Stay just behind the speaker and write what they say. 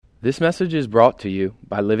This message is brought to you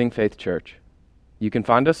by Living Faith Church. You can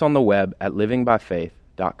find us on the web at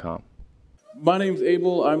livingbyfaith.com. My name's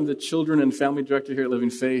Abel. I'm the Children and Family Director here at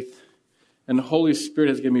Living Faith. And the Holy Spirit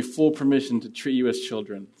has given me full permission to treat you as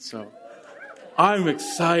children. So I'm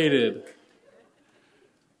excited.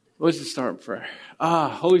 Let's just start in prayer.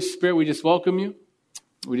 Holy Spirit, we just welcome you.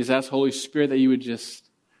 We just ask, Holy Spirit, that you would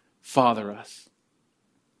just father us.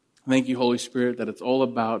 Thank you, Holy Spirit, that it's all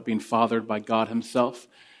about being fathered by God himself.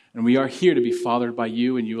 And we are here to be fathered by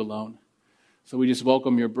you and you alone. So we just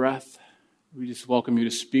welcome your breath. We just welcome you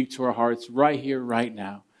to speak to our hearts right here, right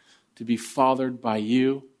now, to be fathered by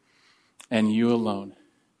you and you alone.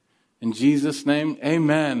 In Jesus' name,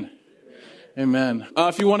 amen. Amen.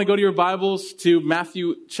 If you want to go to your Bibles to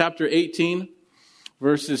Matthew chapter 18,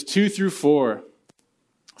 verses 2 through 4.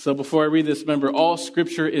 So before I read this, remember, all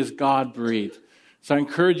Scripture is God-breathed. So I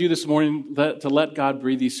encourage you this morning to let God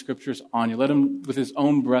breathe these Scriptures on you. Let him, with his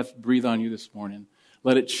own breath, breathe on you this morning.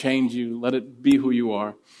 Let it change you. Let it be who you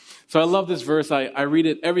are. So I love this verse. I read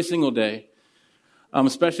it every single day,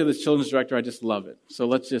 especially as children's director. I just love it. So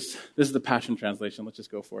this is the Passion Translation. Let's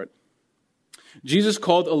just go for it. Jesus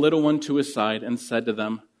called a little one to his side and said to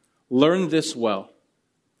them, "Learn this well.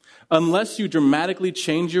 Unless you dramatically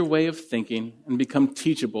change your way of thinking and become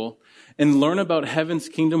teachable and learn about heaven's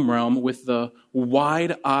kingdom realm with the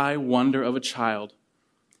wide-eye wonder of a child,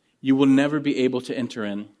 you will never be able to enter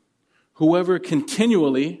in. Whoever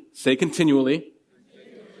continually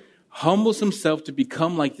humbles himself to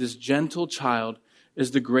become like this gentle child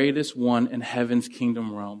is the greatest one in heaven's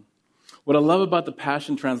kingdom realm." What I love about the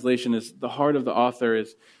Passion Translation is the heart of the author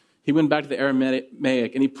is he went back to the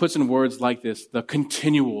Aramaic and he puts in words like this: the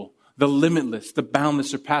continual, the limitless, the boundless,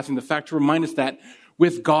 surpassing. The fact to remind us that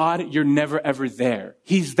with God, you're never ever there.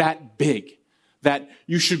 He's that big that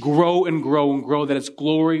you should grow and grow and grow, that it's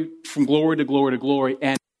glory from glory to glory to glory.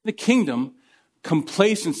 And in the kingdom,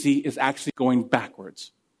 complacency is actually going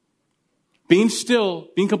backwards. Being still,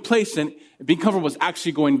 being complacent, and being comfortable is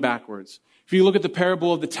actually going backwards. If you look at the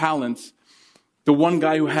parable of the talents, the one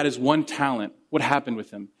guy who had his one talent, what happened with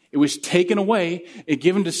him? It was taken away and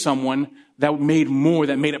given to someone that made more,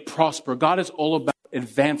 that made it prosper. God is all about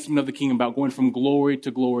advancement of the kingdom, about going from glory to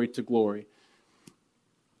glory to glory.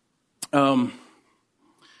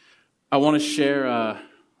 I want to share,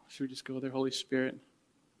 should we just go there, Holy Spirit?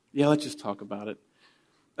 Yeah, let's just talk about it.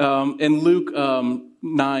 In Luke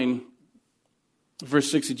 9,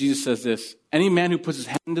 verse 60, Jesus says this: "Any man who puts his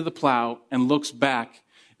hand to the plow and looks back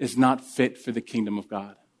is not fit for the kingdom of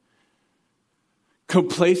God."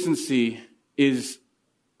 Complacency is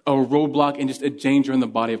a roadblock and just a danger in the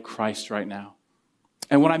body of Christ right now.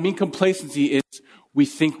 And what I mean complacency is we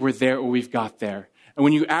think we're there or we've got there. And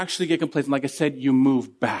when you actually get complacent, like I said, you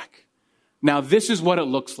move back. Now, this is what it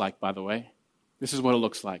looks like, by the way. This is what it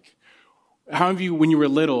looks like. How many of you, when you were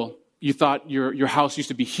little, you thought your house used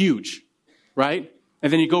to be huge, right?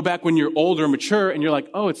 And then you go back when you're older and mature and you're like,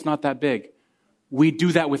 oh, it's not that big. We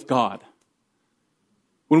do that with God.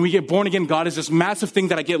 When we get born again, God is this massive thing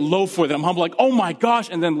that I get low for, that I'm humble, like, oh my gosh.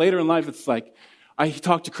 And then later in life, it's like, I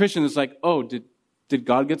talk to Christians, it's like, oh, did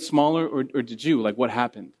God get smaller or did you? Like, what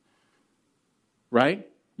happened? Right?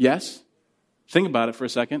 Yes? Think about it for a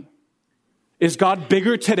second. Is God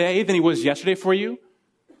bigger today than he was yesterday for you?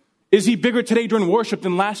 Is he bigger today during worship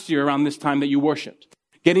than last year around this time that you worshiped?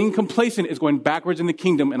 Getting complacent is going backwards in the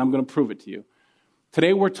kingdom, and I'm going to prove it to you.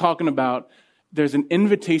 Today we're talking about there's an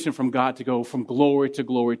invitation from God to go from glory to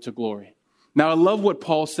glory to glory. Now, I love what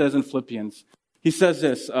Paul says in Philippians. He says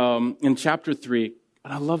this in chapter 3,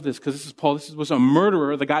 and I love this because this is Paul. This was a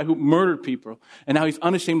murderer, the guy who murdered people, and now he's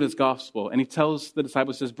unashamed of his gospel. And he tells the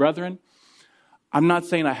disciples, says, "Brethren, I'm not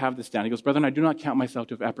saying I have this down." He goes, "Brethren, I do not count myself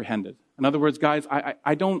to have apprehended." In other words, guys,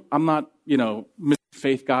 I'm not, Mr.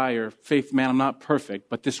 Faith guy or faith man. I'm not perfect.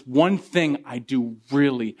 But this one thing I do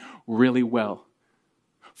really, really well.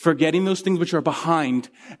 Forgetting those things which are behind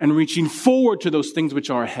and reaching forward to those things which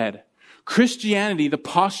are ahead. Christianity, the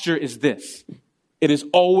posture is this. It is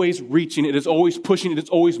always reaching. It is always pushing. It is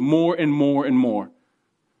always more and more and more.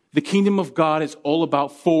 The kingdom of God is all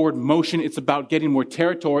about forward motion. It's about getting more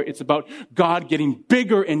territory. It's about God getting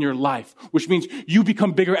bigger in your life, which means you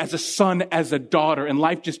become bigger as a son, as a daughter, and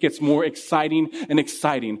life just gets more exciting and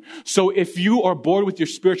exciting. So if you are bored with your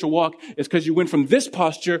spiritual walk, it's because you went from this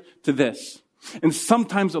posture to this. And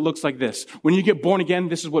sometimes it looks like this. When you get born again,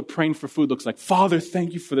 this is what praying for food looks like. Father,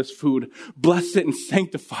 thank you for this food. Bless it and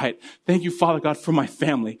sanctify it. Thank you, Father God, for my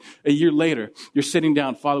family. A year later, you're sitting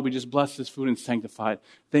down. Father, we just bless this food and sanctify it.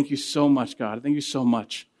 Thank you so much, God. Thank you so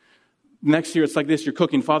much. Next year, it's like this. You're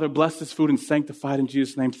cooking. Father, bless this food and sanctify it in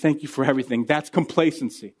Jesus' name. Thank you for everything. That's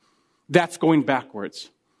complacency. That's going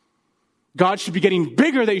backwards. God should be getting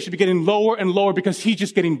bigger, that you should be getting lower and lower because he's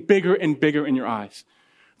just getting bigger and bigger in your eyes.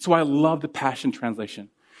 That's why I love the Passion Translation.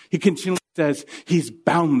 He continually says he's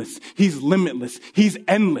boundless, he's limitless, he's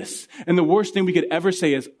endless. And the worst thing we could ever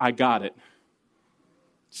say is, I got it.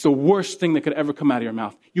 It's the worst thing that could ever come out of your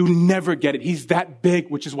mouth. You never get it. He's that big,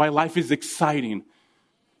 which is why life is exciting.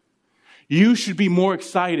 You should be more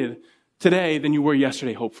excited today than you were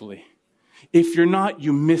yesterday, hopefully. If you're not,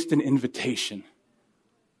 you missed an invitation.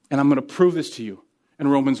 And I'm going to prove this to you in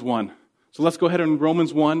Romans 1. So let's go ahead in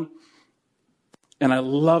Romans 1. And I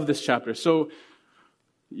love this chapter. So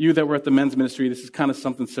you that were at the men's ministry, this is kind of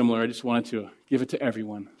something similar. I just wanted to give it to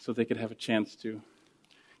everyone so they could have a chance to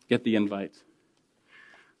get the invite.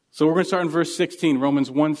 So we're going to start in verse 16, Romans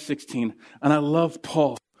 1:16. And I love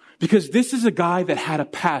Paul because this is a guy that had a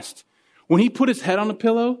past. When he put his head on a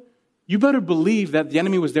pillow, you better believe that the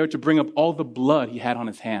enemy was there to bring up all the blood he had on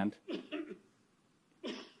his hand.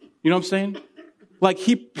 You know what I'm saying? Like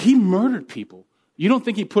he murdered people. You don't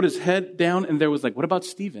think he put his head down and there was like, what about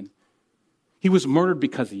Stephen? He was murdered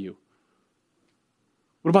because of you.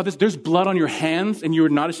 What about this? There's blood on your hands and you're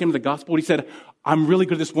not ashamed of the gospel. He said, I'm really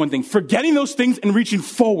good at this one thing. Forgetting those things and reaching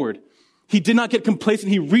forward. He did not get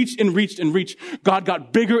complacent. He reached and reached and reached. God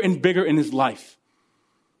got bigger and bigger in his life.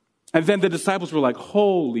 And then the disciples were like,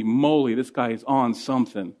 holy moly, this guy is on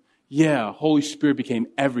something. Yeah, Holy Spirit became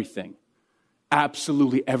everything.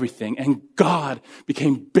 Absolutely everything. And God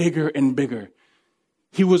became bigger and bigger.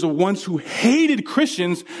 He was once who hated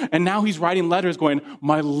Christians, and now he's writing letters going,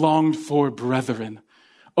 my longed for brethren.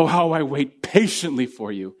 Oh, how I wait patiently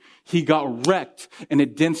for you. He got wrecked, and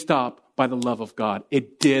it didn't stop by the love of God.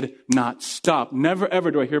 It did not stop. Never,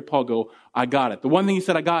 ever do I hear Paul go, I got it. The one thing he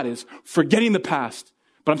said I got is forgetting the past.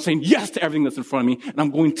 But I'm saying yes to everything that's in front of me, and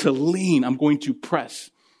I'm going to lean. I'm going to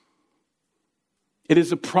press. It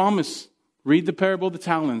is a promise. Read the parable of the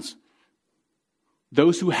talents.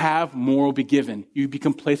 Those who have more will be given. You be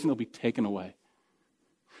complacent, they'll be taken away.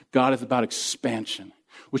 God is about expansion,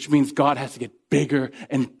 which means God has to get bigger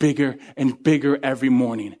and bigger and bigger every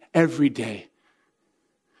morning, every day.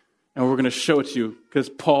 And we're going to show it to you because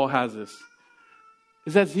Paul has this.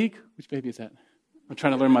 Is that Zeke? Which baby is that? I'm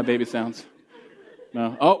trying to learn my baby sounds.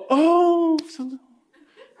 No. Oh.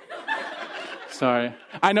 Sorry.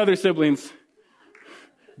 I know they're siblings.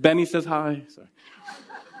 Benny says hi. Sorry.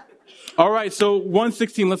 All right, so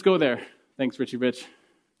 1:16, let's go there. Thanks, Richie Rich.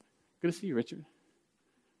 Good to see you, Richard.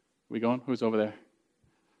 We going? Who's over there?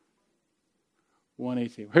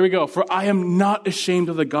 1:18. Here we go. For I am not ashamed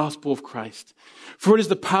of the gospel of Christ. For it is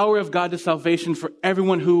the power of God to salvation for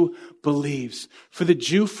everyone who believes. For the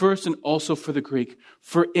Jew first and also for the Greek.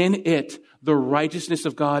 For in it the righteousness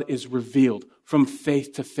of God is revealed from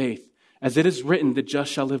faith to faith. As it is written, the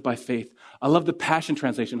just shall live by faith. I love the Passion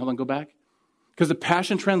Translation. Hold on, go back. Because the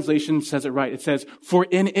Passion Translation says it right. It says, for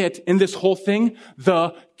in it, in this whole thing,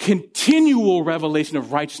 the continual revelation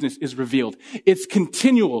of righteousness is revealed. It's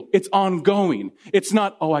continual. It's ongoing. It's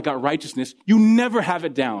not, oh, I got righteousness. You never have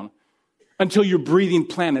it down until you're breathing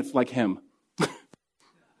planets like him.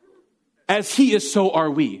 As he is, so are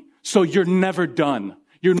we. So you're never done.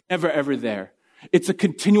 You're never, ever there. It's a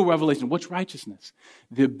continual revelation. What's righteousness?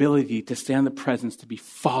 The ability to stand in the presence, to be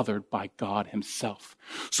fathered by God himself.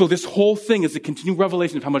 So this whole thing is a continual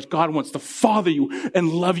revelation of how much God wants to father you and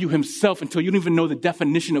love you himself until you don't even know the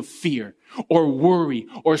definition of fear or worry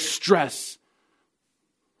or stress.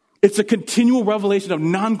 It's a continual revelation of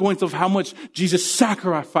non-goings of how much Jesus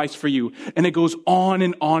sacrificed for you. And it goes on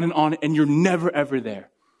and on and on, and you're never, ever there.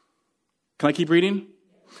 Can I keep reading?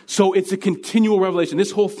 So it's a continual revelation.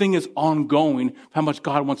 This whole thing is ongoing, how much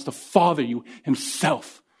God wants to father you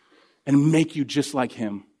himself and make you just like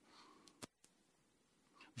him.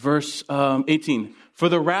 Verse 18. For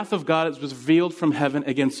the wrath of God is revealed from heaven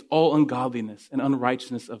against all ungodliness and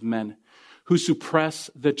unrighteousness of men who suppress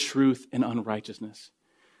the truth in unrighteousness.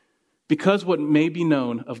 Because what may be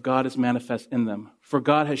known of God is manifest in them, for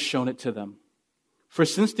God has shown it to them. For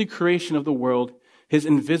since the creation of the world, his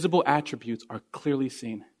invisible attributes are clearly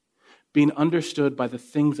seen, being understood by the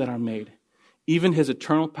things that are made, even his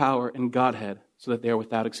eternal power and Godhead, so that they are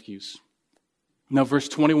without excuse. Now, verse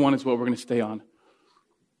 21 is what we're going to stay on.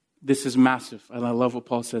 This is massive, and I love what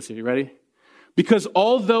Paul says here. You ready? Because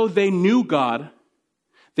although they knew God,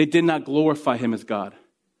 they did not glorify him as God,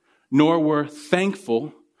 nor were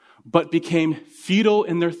thankful, but became futile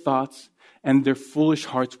in their thoughts, and their foolish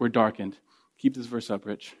hearts were darkened. Keep this verse up,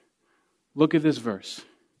 Rich. Look at this verse.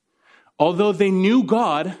 Although they knew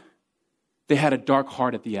God, they had a dark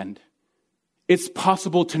heart at the end. It's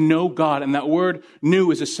possible to know God, and that word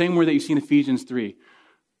knew is the same word that you see in Ephesians 3.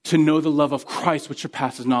 to know the love of Christ, which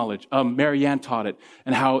surpasses knowledge. Marianne taught it,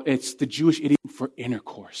 and how it's the Jewish idiom for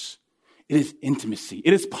intercourse. It is intimacy.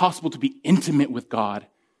 It is possible to be intimate with God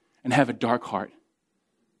and have a dark heart.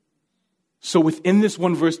 So within this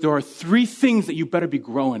one verse, there are 3 things that you better be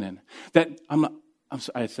growing in.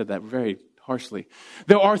 I said that very harshly.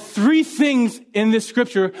 There are 3 things in this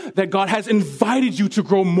scripture that God has invited you to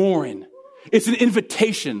grow more in. It's an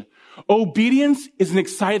invitation. Obedience is an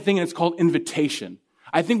exciting thing, and it's called invitation.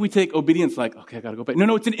 I think we take obedience like, okay, I got to go back.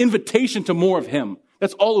 No, it's an invitation to more of him.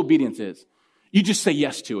 That's all obedience is. You just say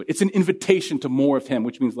yes to it. It's an invitation to more of him,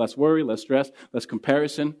 which means less worry, less stress, less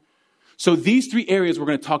comparison. So these 3 areas we're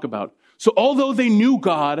going to talk about. So although they knew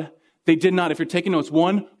God, they did not, if you're taking notes,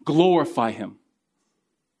 1, glorify him.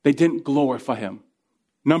 They didn't glorify him.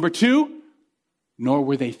 Number 2, nor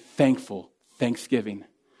were they thankful, thanksgiving.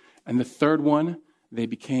 And the third one, they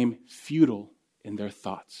became futile in their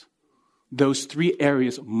thoughts. Those 3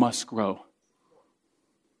 areas must grow.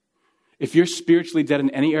 If you're spiritually dead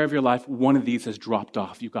in any area of your life, one of these has dropped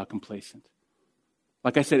off. You got complacent.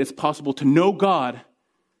 Like I said, it's possible to know God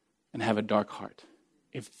and have a dark heart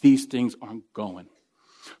if these things aren't going.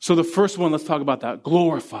 So the first one, let's talk about that.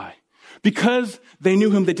 Glorify. Because they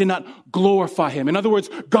knew him, they did not glorify him. In other words,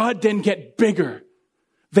 God didn't get bigger.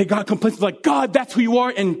 They got complacent, like, God, that's who you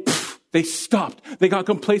are, and they stopped. They got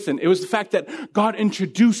complacent. It was the fact that God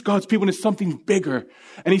introduced God's people into something bigger.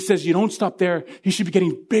 And he says, you don't stop there. He should be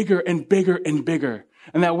getting bigger and bigger and bigger.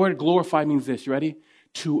 And that word glorify means this. You ready?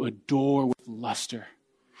 To adore with luster.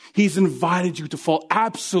 He's invited you to fall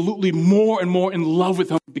absolutely more and more in love with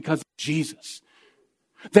him because of Jesus.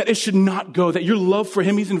 That it should not go. That your love for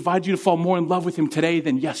him, he's invited you to fall more in love with him today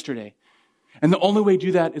than yesterday. And the only way to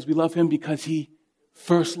do that is we love him because he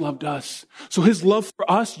first loved us. So his love for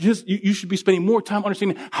us, you should be spending more time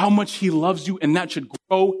understanding how much he loves you, and that should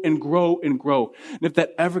grow and grow and grow. And if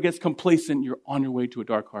that ever gets complacent, you're on your way to a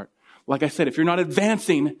dark heart. Like I said, if you're not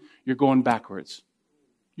advancing, you're going backwards.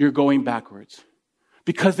 You're going backwards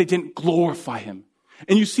because they didn't glorify him.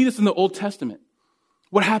 And you see this in the Old Testament.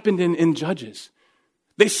 What happened in Judges?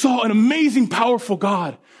 They saw an amazing, powerful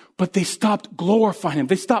God, but they stopped glorifying him.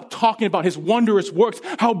 They stopped talking about his wondrous works,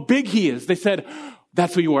 how big he is. They said,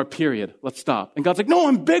 that's who you are, period. Let's stop. And God's like, no,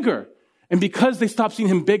 I'm bigger. And because they stopped seeing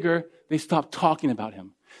him bigger, they stopped talking about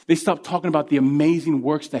him. They stopped talking about the amazing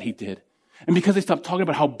works that he did. And because they stopped talking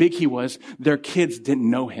about how big he was, their kids didn't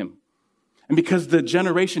know him. And because the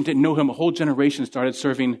generation didn't know him, a whole generation started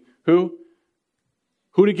serving who?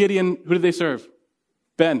 Who did they serve?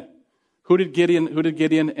 Ben. Who did Gideon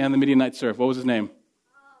and the Midianites serve? What was his name?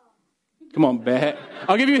 Come on, Bah.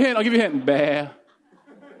 I'll give you a hint. Bah.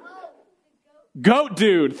 Goat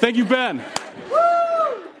dude. Thank you, Ben.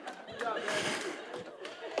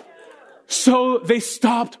 So they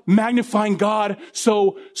stopped magnifying God,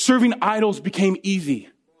 so serving idols became easy.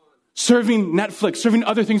 Serving Netflix, serving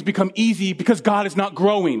other things become easy because God is not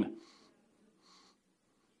growing.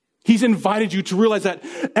 He's invited you to realize that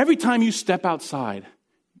every time you step outside,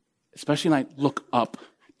 especially at night, look up.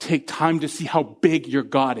 Take time to see how big your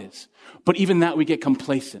God is. But even that, we get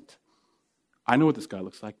complacent. I know what this guy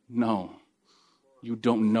looks like. No, you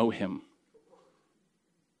don't know him.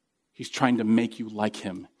 He's trying to make you like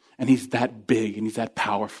him. And he's that big and he's that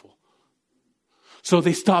powerful. So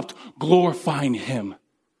they stopped glorifying him.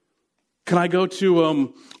 Can I go to, we're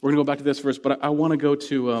going to go back to this verse, but I want to go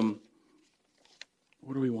to,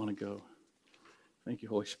 where do we want to go? Thank you,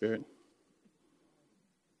 Holy Spirit.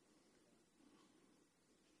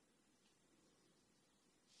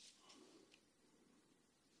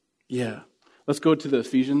 Yeah. Let's go to the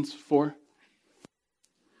Ephesians 4.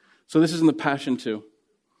 So this is in the Passion too.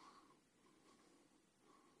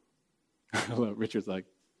 Richard's like,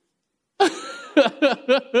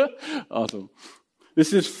 awesome.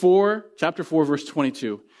 This is chapter 4, verse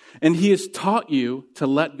 22. And he has taught you to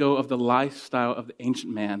let go of the lifestyle of the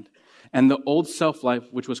ancient man and the old self-life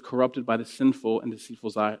which was corrupted by the sinful and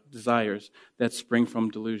deceitful desires that spring from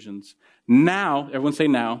delusions. Now, everyone say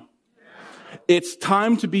now. It's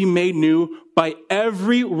time to be made new by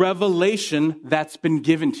every revelation that's been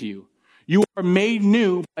given to you. You are made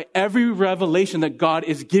new by every revelation that God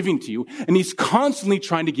is giving to you. And he's constantly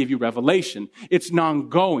trying to give you revelation. It's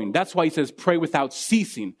non-going. That's why he says pray without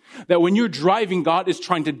ceasing. That when you're driving, God is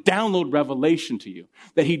trying to download revelation to you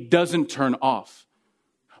that he doesn't turn off.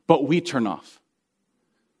 But we turn off.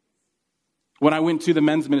 When I went to the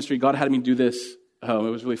men's ministry, God had me do this. It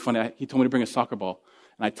was really funny. He told me to bring a soccer ball.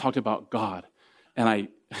 And I talked about God. And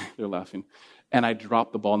they're laughing. And I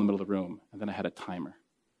dropped the ball in the middle of the room. And then I had a timer.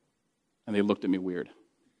 And they looked at me weird.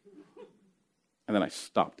 And then I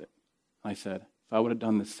stopped it. I said, if I would have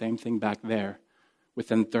done the same thing back there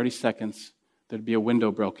within 30 seconds, there'd be a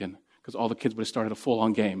window broken because all the kids would have started a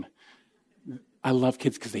full-on game. I love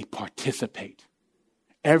kids because they participate.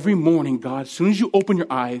 Every morning, God, as soon as you open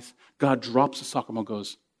your eyes, God drops the soccer ball and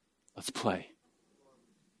goes, let's play.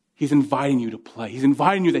 He's inviting you to play. He's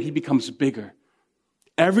inviting you that he becomes bigger.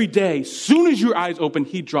 Every day, as soon as your eyes open,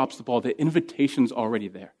 he drops the ball. The invitation's already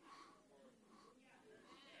there.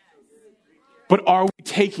 But are we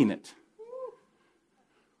taking it?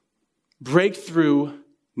 Breakthrough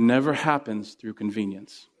never happens through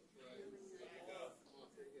convenience.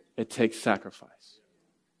 It takes sacrifice.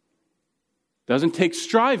 Doesn't take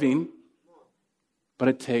striving, but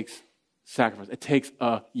it takes sacrifice. It takes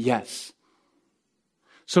a yes.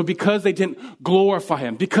 So because they didn't glorify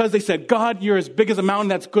him, because they said, God, you're as big as a mountain,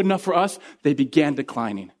 that's good enough for us, they began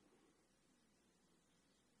declining.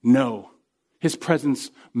 No. His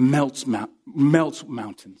presence melts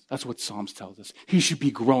mountains. That's what Psalms tells us. He should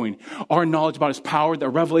be growing. Our knowledge about his power, the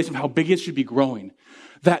revelation of how big he is should be growing.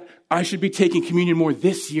 That I should be taking communion more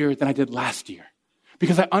this year than I did last year.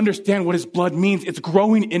 Because I understand what his blood means. It's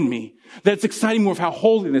growing in me. That it's exciting more of how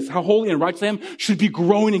holy and righteous I am should be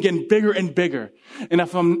growing again bigger and bigger. And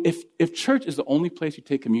if church is the only place you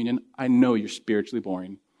take communion, I know you're spiritually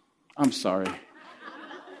boring. I'm sorry.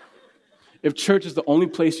 If church is the only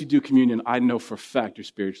place you do communion, I know for a fact you're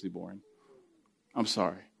spiritually boring. I'm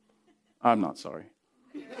sorry. I'm not sorry.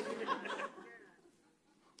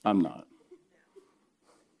 I'm not.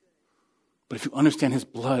 But if you understand his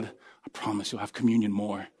blood, I promise you'll have communion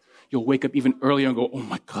more. You'll wake up even earlier and go, oh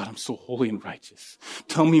my God, I'm so holy and righteous.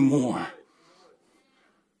 Tell me more.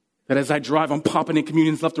 That as I drive, I'm popping in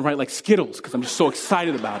communions left and right like Skittles because I'm just so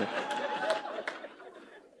excited about it.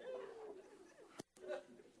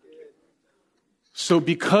 So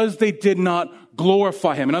because they did not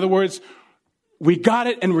glorify him, in other words, we got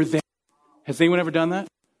it and we're there. Has anyone ever done that?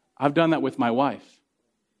 I've done that with my wife.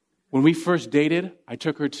 When we first dated, I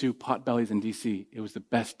took her to Potbelly's in D.C. It was the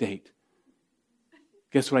best date.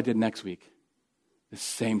 Guess what I did next week? The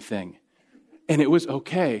same thing. And it was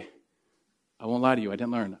okay. I won't lie to you, I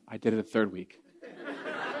didn't learn. I did it the third week.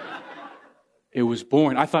 It was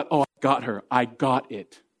boring. I thought, oh, I got her. I got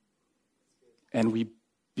it. And we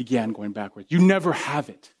began going backwards. You never have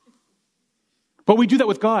it. But we do that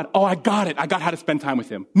with God. Oh, I got it. I got how to spend time with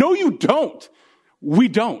him. No, you don't. We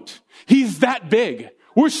don't. He's that big.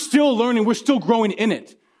 We're still learning. We're still growing in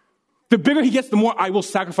it. The bigger he gets, the more I will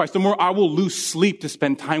sacrifice. The more I will lose sleep to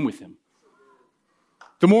spend time with him.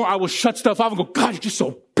 The more I will shut stuff off and go, God, you're just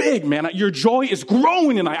so big, man. Your joy is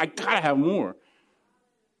growing and I got to have more.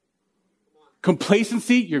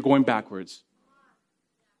 Complacency, you're going backwards.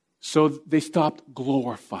 So they stopped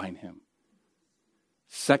glorifying him.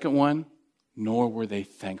 Second one, nor were they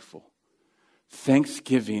thankful.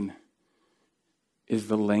 Thanksgiving is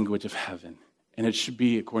the language of heaven. And it should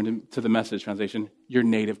be, according to the Message translation, your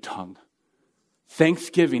native tongue.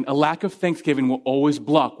 Thanksgiving, a lack of thanksgiving will always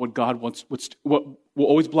block what God wants, will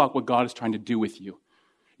always block what God is trying to do with you.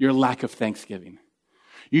 Your lack of thanksgiving.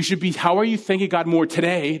 You should be, how are you thanking God more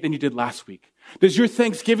today than you did last week? Does your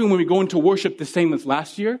thanksgiving when we go into worship the same as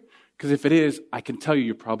last year? Because if it is, I can tell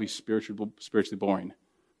you're probably spiritually boring.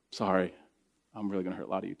 Sorry. I'm really going to hurt a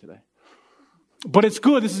lot of you today. But it's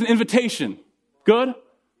good. This is an invitation. Good?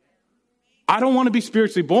 I don't want to be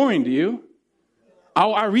spiritually boring, do you?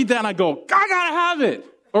 I read that and I go, I gotta have it.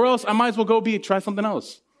 Or else I might as well go try something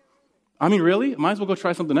else. I mean, really? I might as well go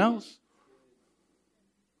try something else.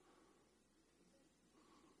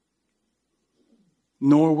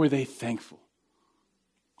 Nor were they thankful.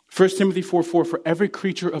 1 Timothy 4:4, for every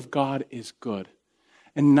creature of God is good,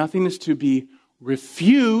 and nothing is to be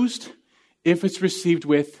refused if it's received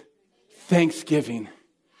with thanksgiving.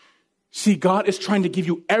 See, God is trying to give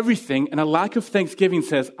you everything, and a lack of thanksgiving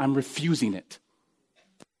says, I'm refusing it.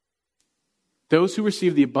 Those who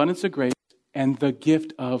receive the abundance of grace and the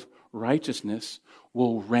gift of righteousness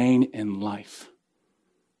will reign in life.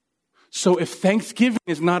 So if thanksgiving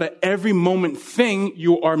is not an every moment thing,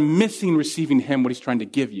 you are missing receiving him, what he's trying to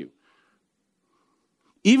give you.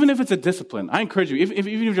 Even if it's a discipline, I encourage you, even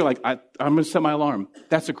if you're like, I'm going to set my alarm,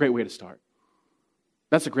 that's a great way to start.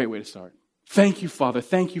 That's a great way to start. Thank you, Father.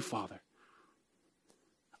 Thank you, Father.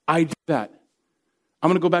 I do that. I'm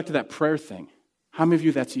going to go back to that prayer thing. How many of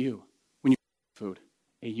you, that's you? When you eat food,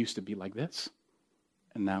 it used to be like this,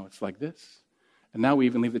 and now it's like this. And now we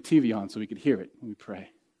even leave the TV on so we could hear it when we pray.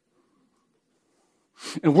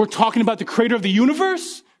 And we're talking about the creator of the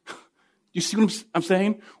universe? You see what I'm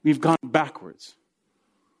saying? We've gone backwards.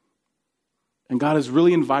 And God has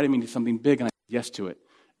really invited me to something big, and I said yes to it.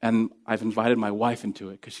 And I've invited my wife into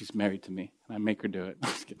it because she's married to me, and I make her do it. I'm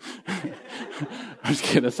just kidding. I'm just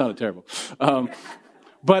kidding. That sounded terrible.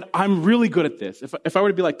 But I'm really good at this. If I were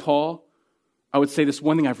to be like Paul, I would say this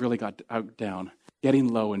one thing I've really got down, getting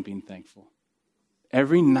low and being thankful.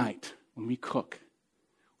 Every night when we cook,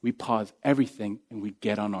 we pause everything and we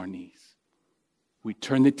get on our knees. We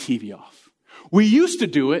turn the TV off. We used to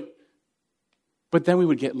do it, but then we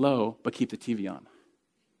would get low but keep the TV on.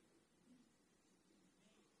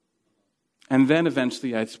 And then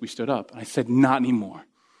eventually we stood up and I said, not anymore.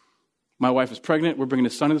 My wife is pregnant. We're bringing a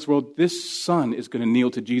son into this world. This son is going to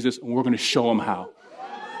kneel to Jesus and we're going to show him how.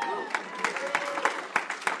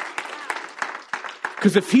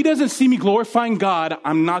 Because if he doesn't see me glorifying God,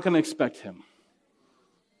 I'm not going to expect him.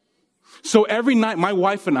 So every night, my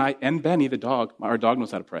wife and I, and Benny, the dog, our dog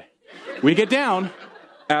knows how to pray. We get down,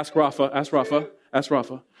 ask Rafa.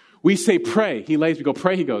 We say, pray. He lays, we go,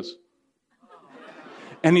 pray, he goes.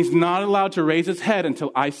 And he's not allowed to raise his head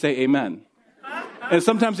until I say amen. And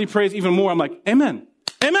sometimes he prays even more. I'm like, amen,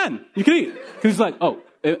 you can eat. Because he's like, oh,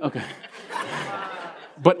 okay.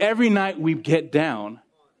 But every night we get down,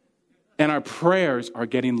 and our prayers are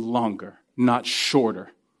getting longer, not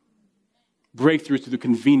shorter. Breakthroughs through the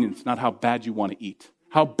convenience, not how bad you want to eat.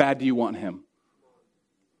 How bad do you want him?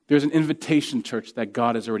 There's an invitation, church, that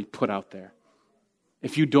God has already put out there.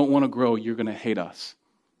 If you don't want to grow, you're going to hate us.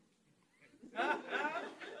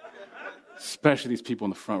 Especially these people in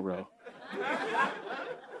the front row.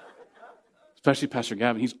 Especially Pastor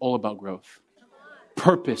Gavin. He's all about growth.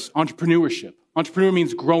 Purpose, entrepreneurship. Entrepreneur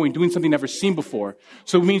means growing, doing something never seen before.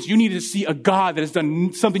 So it means you need to see a God that has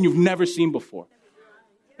done something you've never seen before.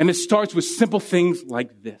 And it starts with simple things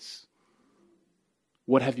like this.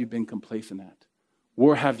 What have you been complacent at?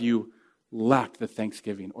 Where have you lacked the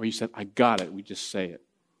thanksgiving? Or you said, I got it. We just say it.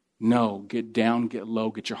 No, get down, get low,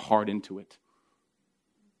 get your heart into it.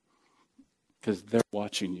 Because they're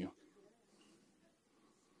watching you.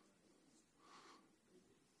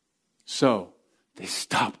 So they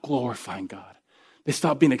stop glorifying God. They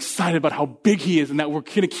stop being excited about how big he is and that we're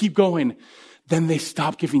going to keep going. Then they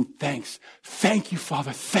stop giving thanks. Thank you,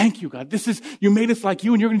 Father. Thank you, God. You made us like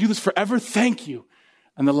you and you're going to do this forever. Thank you.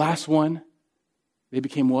 And the last one, they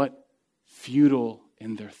became what? Futile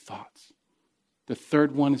in their thoughts. The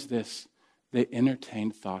third one is this. They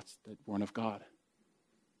entertained thoughts that weren't of God.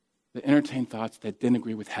 They entertained thoughts that didn't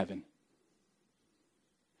agree with heaven.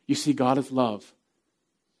 You see, God is love.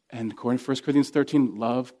 And according to 1 Corinthians 13,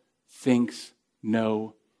 love thinks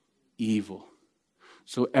no evil.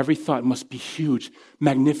 So every thought must be huge,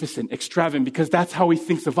 magnificent, extravagant, because that's how he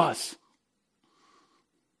thinks of us.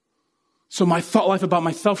 So my thought life about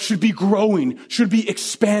myself should be growing, should be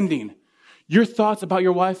expanding. Your thoughts about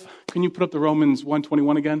your wife, can you put up the Romans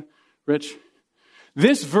 1:21 again, Rich?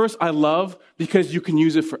 This verse I love because you can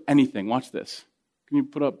use it for anything. Watch this. Can you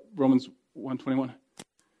put up Romans 1:21?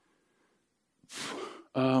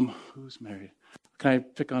 Who's married? Can I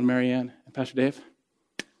pick on Marianne and Pastor Dave?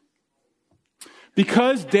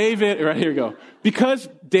 Because David, right, here we go. Because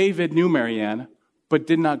David knew Marianne, but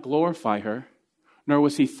did not glorify her, nor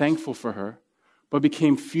was he thankful for her, but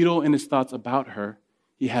became futile in his thoughts about her,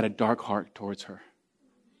 he had a dark heart towards her.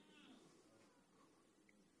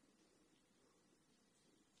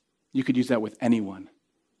 You could use that with anyone.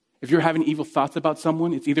 If you're having evil thoughts about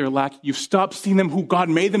someone, it's either a lack, you've stopped seeing them who God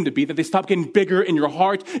made them to be, that they stop getting bigger in your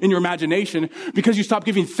heart, in your imagination, because you stop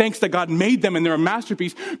giving thanks that God made them and they're a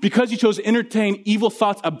masterpiece. Because you chose to entertain evil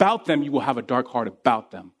thoughts about them, you will have a dark heart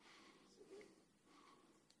about them.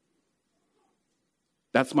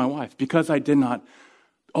 That's my wife. Because I did not,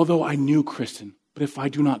 although I knew Kristen, but if I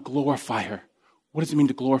do not glorify her, what does it mean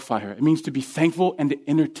to glorify her? It means to be thankful and to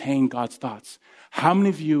entertain God's thoughts. How many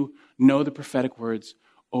of you know the prophetic words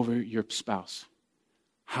over your spouse?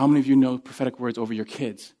 How many of you know prophetic words over your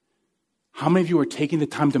kids? How many of you are taking the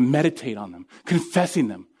time to meditate on them, confessing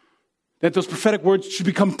them? That those prophetic words should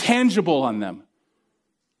become tangible on them.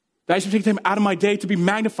 That I should take time out of my day to be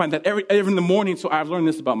magnifying that every in the morning. So I've learned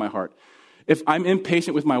this about my heart. If I'm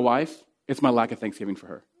impatient with my wife, it's my lack of thanksgiving for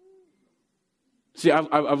her. See,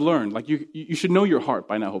 I've learned, like you should know your heart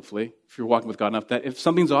by now, hopefully, if you're walking with God enough, that if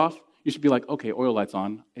something's off, you should be like, okay, oil light's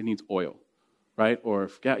on, it needs oil. Right? Or,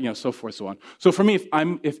 so forth, so on. So for me,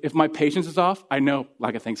 if my patience is off, I know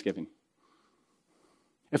lack of thanksgiving.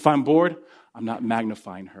 If I'm bored, I'm not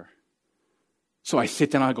magnifying her. So I sit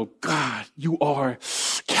down and I go, God, you are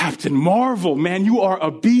Captain Marvel, man. You are a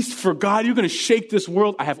beast for God. You're going to shake this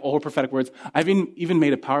world. I have all her prophetic words. I've even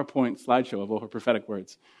made a PowerPoint slideshow of all her prophetic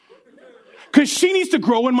words. Because she needs to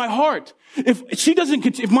grow in my heart.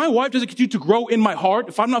 If my wife doesn't continue to grow in my heart,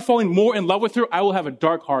 if I'm not falling more in love with her, I will have a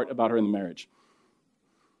dark heart about her in the marriage.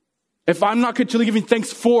 If I'm not continually giving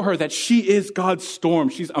thanks for her, that she is God's storm.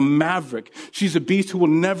 She's a maverick. She's a beast who will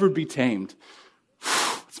never be tamed.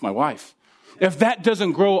 It's my wife. If that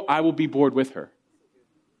doesn't grow, I will be bored with her.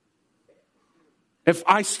 If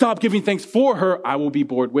I stop giving thanks for her, I will be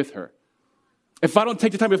bored with her. If I don't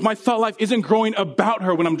take the time, if my thought life isn't growing about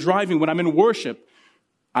her when I'm driving, when I'm in worship,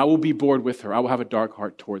 I will be bored with her. I will have a dark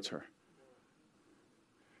heart towards her.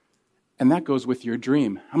 And that goes with your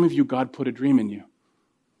dream. How many of you, God put a dream in you?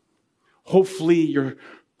 Hopefully you're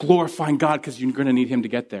glorifying God because you're going to need him to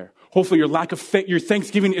get there. Hopefully your lack of faith, your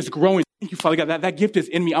thanksgiving is growing. Thank you, Father God. That gift is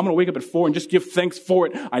in me. I'm going to wake up at 4 and just give thanks for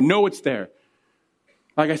it. I know it's there.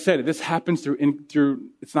 Like I said, this happens through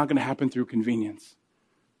it's not going to happen through convenience.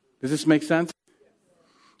 Does this make sense?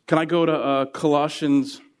 Can I go to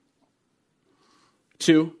Colossians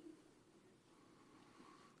 2?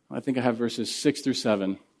 I think I have verses 6 through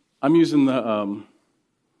 7. I'm using the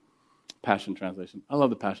Passion Translation. I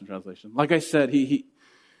love the Passion Translation. Like I said, he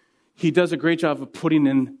does a great job of putting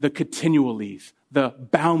in the continuallys, the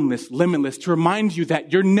boundless, limitless, to remind you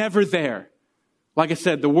that you're never there. Like I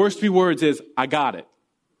said, the worst 3 words is, I got it.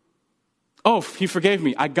 Oh, he forgave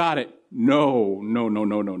me. I got it. No.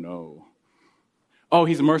 Oh,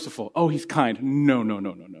 he's merciful. Oh, he's kind.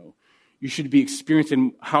 No. You should be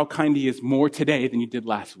experiencing how kind he is more today than you did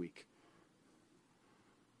last week.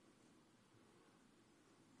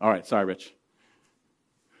 All right, sorry, Rich.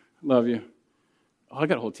 Love you. Oh, I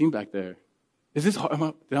got a whole team back there. Is this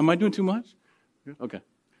hard? Am I doing too much? Okay.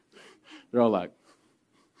 They're all like,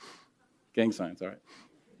 gang signs, all right.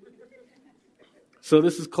 So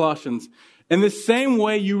this is Colossians. In the same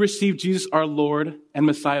way you received Jesus our Lord and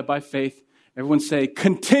Messiah by faith, everyone say,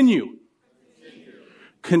 continue.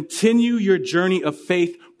 Continue your journey of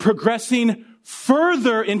faith, progressing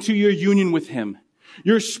further into your union with him.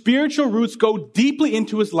 Your spiritual roots go deeply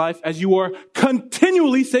into his life as you are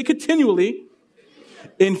continually, say continually,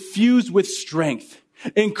 infused with strength,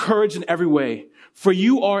 encouraged in every way. For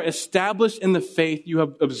you are established in the faith you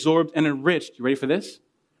have absorbed and enriched. You ready for this?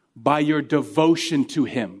 By your devotion to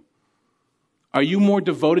him. Are you more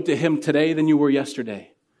devoted to him today than you were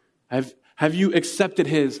yesterday? Have you accepted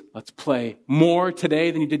his, let's play, more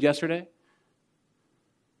today than you did yesterday?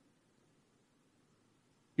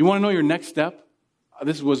 You want to know your next step?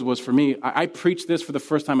 This was for me. I preached this for the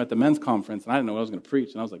first time at the men's conference, and I didn't know what I was going to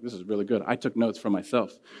preach. And I was like, this is really good. I took notes for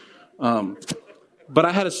myself. But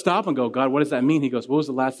I had to stop and go, God, what does that mean? He goes, what was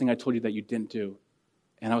the last thing I told you that you didn't do?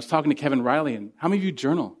 And I was talking to Kevin Riley, and how many of you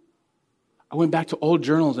journal? I went back to old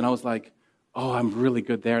journals, and I was like, oh, I'm really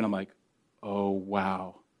good there. And I'm like, oh,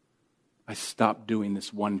 wow. I stopped doing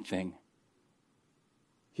this one thing.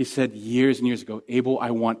 He said years and years ago, Abel, I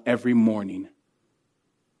want every morning.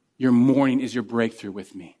 Your morning is your breakthrough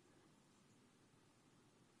with me.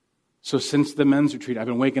 So since the men's retreat, I've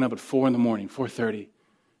been waking up at 4 in the morning, 4:30,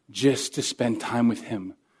 just to spend time with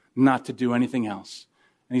him, not to do anything else.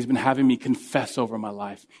 And he's been having me confess over my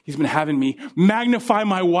life. He's been having me magnify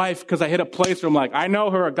my wife because I hit a place where I'm like, I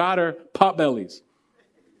know her, I got her, pot bellies.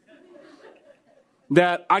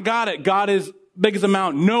 That I got it, God is big as a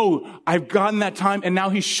mountain. No, I've gotten that time and now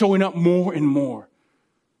he's showing up more and more.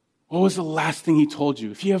 What was the last thing he told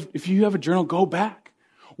you? If you have a journal, go back.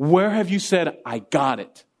 Where have you said, I got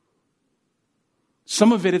it?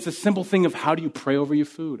 Some of it's a simple thing of how do you pray over your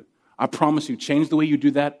food? I promise you, change the way you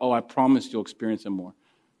do that. Oh, I promise you'll experience it more.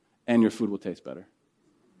 And your food will taste better.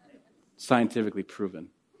 Scientifically proven.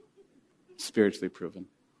 Spiritually proven.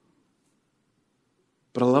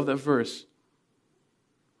 But I love that verse.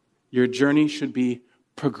 Your journey should be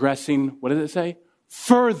progressing, what does it say?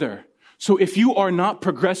 Further. So if you are not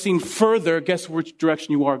progressing further, guess which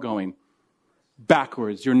direction you are going?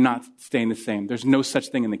 Backwards. You're not staying the same. There's no such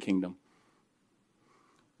thing in the kingdom.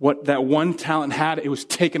 What that one talent had, it was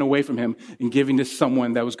taken away from him and given to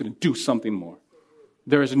someone that was going to do something more.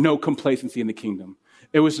 There is no complacency in the kingdom.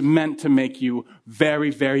 It was meant to make you very,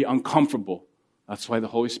 very uncomfortable. That's why the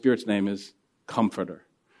Holy Spirit's name is Comforter.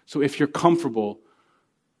 So if you're comfortable,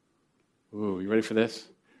 ooh, you ready for this?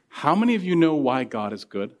 How many of you know why God is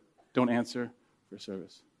good? Don't answer for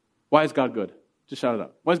service. Why is God good? Just shout it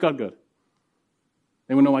out. Why is God good?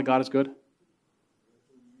 Anyone know why God is good?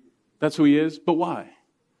 That's who he is, but why?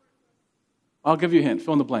 I'll give you a hint.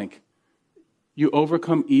 Fill in the blank. You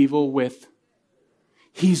overcome evil with...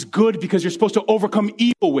 He's good because you're supposed to overcome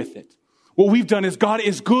evil with it. What we've done is God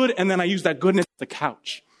is good, and then I use that goodness as a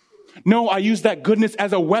couch. No, I use that goodness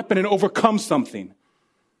as a weapon and overcome something.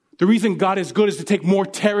 The reason God is good is to take more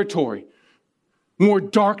territory, more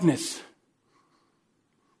darkness.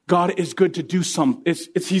 God is good to do something.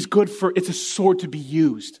 He's good for, it's a sword to be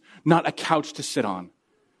used, not a couch to sit on.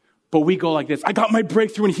 But we go like this, I got my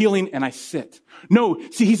breakthrough in healing, and I sit. No,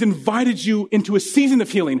 see, he's invited you into a season of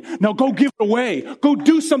healing. Now go give it away. Go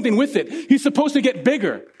do something with it. He's supposed to get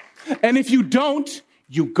bigger. And if you don't,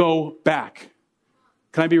 you go back.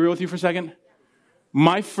 Can I be real with you for a second?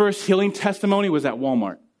 My first healing testimony was at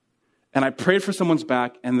Walmart. And I prayed for someone's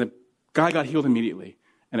back, and the guy got healed immediately.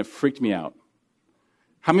 And it freaked me out.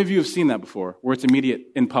 How many of you have seen that before, where it's immediate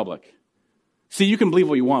in public? See, you can believe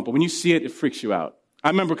what you want, but when you see it, it freaks you out. I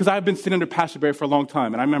remember, because I've been sitting under Pastor Barry for a long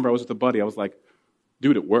time, and I remember I was with a buddy. I was like,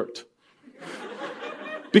 dude, it worked.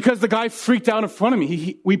 Because the guy freaked out in front of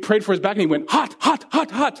me. We prayed for his back, and he went, hot, hot,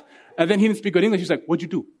 hot, hot. And then he didn't speak good English. He's like, what'd you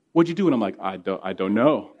do? What'd you do? And I'm like, I don't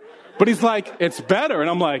know. But he's like, it's better. And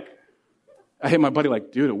I'm like, I hit my buddy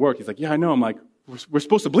like, dude, it worked. He's like, yeah, I know. I'm like, we're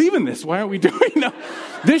supposed to believe in this. Why aren't we doing that?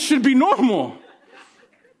 This should be normal.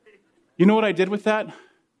 You know what I did with that?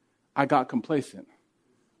 I got complacent.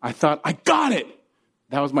 I thought, I got it.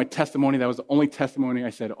 That was my testimony. That was the only testimony I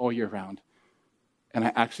said all year round. And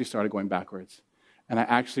I actually started going backwards. And I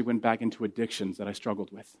actually went back into addictions that I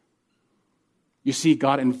struggled with. You see,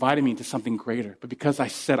 God invited me into something greater. But because I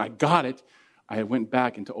said I got it, I went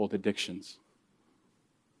back into old addictions.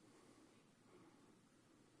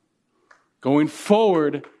 Going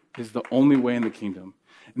forward is the only way in the kingdom.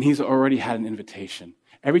 And he's already had an invitation.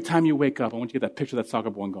 Every time you wake up, I want you to get that picture of that soccer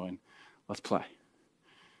ball and going, let's play.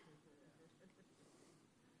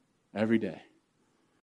 Every day.